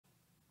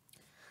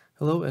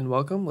Hello and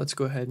welcome. Let's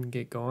go ahead and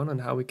get going on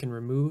how we can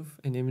remove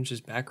an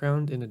image's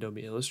background in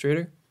Adobe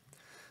Illustrator.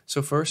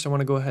 So first I want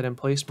to go ahead and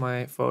place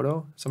my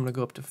photo. So I'm going to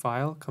go up to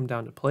File, come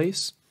down to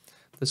Place.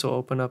 This will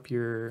open up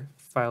your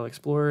File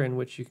Explorer in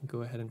which you can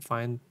go ahead and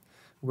find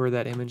where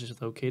that image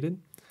is located.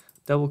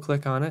 Double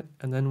click on it,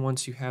 and then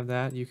once you have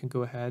that you can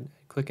go ahead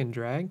and click and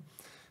drag,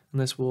 and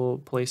this will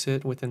place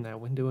it within that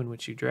window in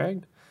which you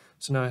dragged.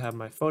 So now I have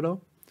my photo.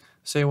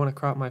 Say I want to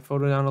crop my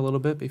photo down a little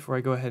bit before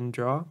I go ahead and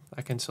draw.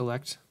 I can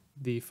select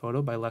the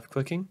photo by left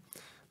clicking,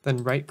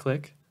 then right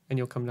click, and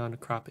you'll come down to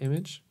crop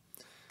image.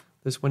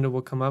 This window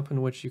will come up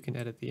in which you can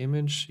edit the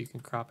image, you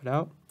can crop it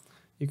out,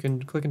 you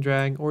can click and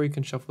drag, or you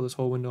can shuffle this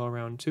whole window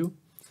around too.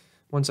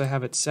 Once I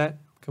have it set,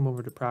 come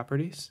over to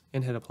properties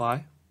and hit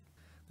apply.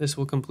 This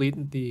will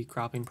complete the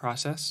cropping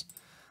process.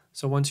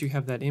 So once you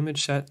have that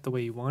image set the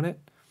way you want it,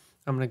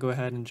 I'm going to go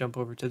ahead and jump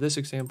over to this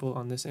example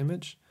on this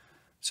image.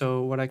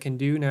 So what I can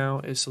do now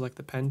is select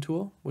the pen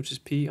tool, which is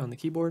P on the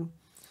keyboard,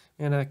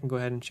 and I can go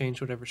ahead and change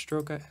whatever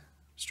stroke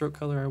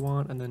color I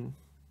want, and then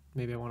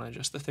maybe I want to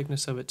adjust the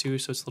thickness of it too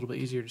so it's a little bit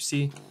easier to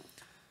see.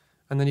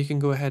 And then you can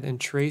go ahead and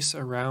trace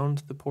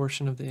around the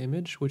portion of the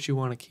image which you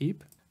want to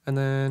keep, and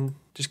then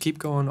just keep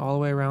going all the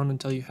way around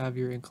until you have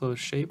your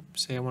enclosed shape.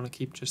 Say I want to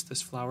keep just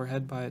this flower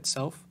head by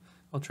itself.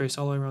 I'll trace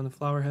all the way around the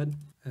flower head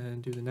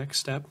and do the next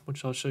step,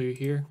 which I'll show you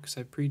here because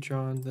I've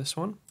pre-drawn this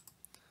one.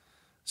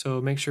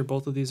 So make sure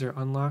both of these are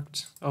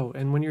unlocked. Oh,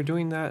 and when you're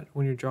doing that,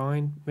 when you're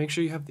drawing, make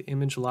sure you have the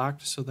image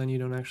locked so then you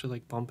don't actually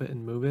like bump it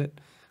and move it.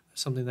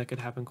 Something that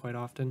could happen quite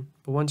often.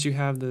 But once you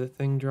have the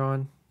thing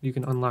drawn, you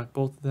can unlock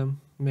both of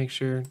them. Make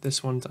sure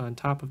this one's on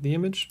top of the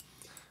image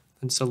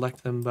and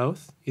select them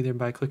both, either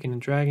by clicking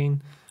and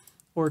dragging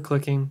or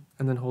clicking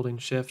and then holding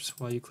shift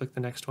while you click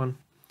the next one.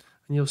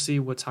 And you'll see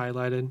what's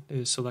highlighted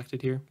is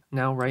selected here.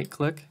 Now right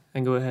click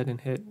and go ahead and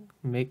hit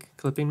make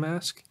clipping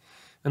mask,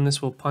 and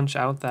this will punch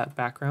out that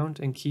background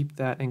and keep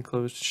that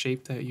enclosed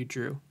shape that you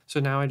drew.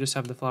 So now I just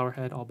have the flower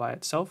head all by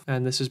itself,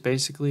 and this is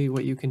basically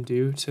what you can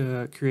do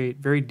to create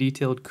very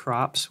detailed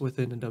crops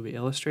within Adobe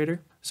Illustrator.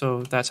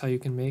 So that's how you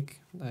can make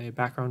a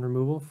background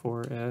removal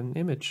for an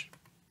image.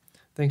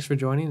 Thanks for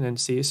joining, and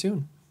see you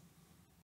soon.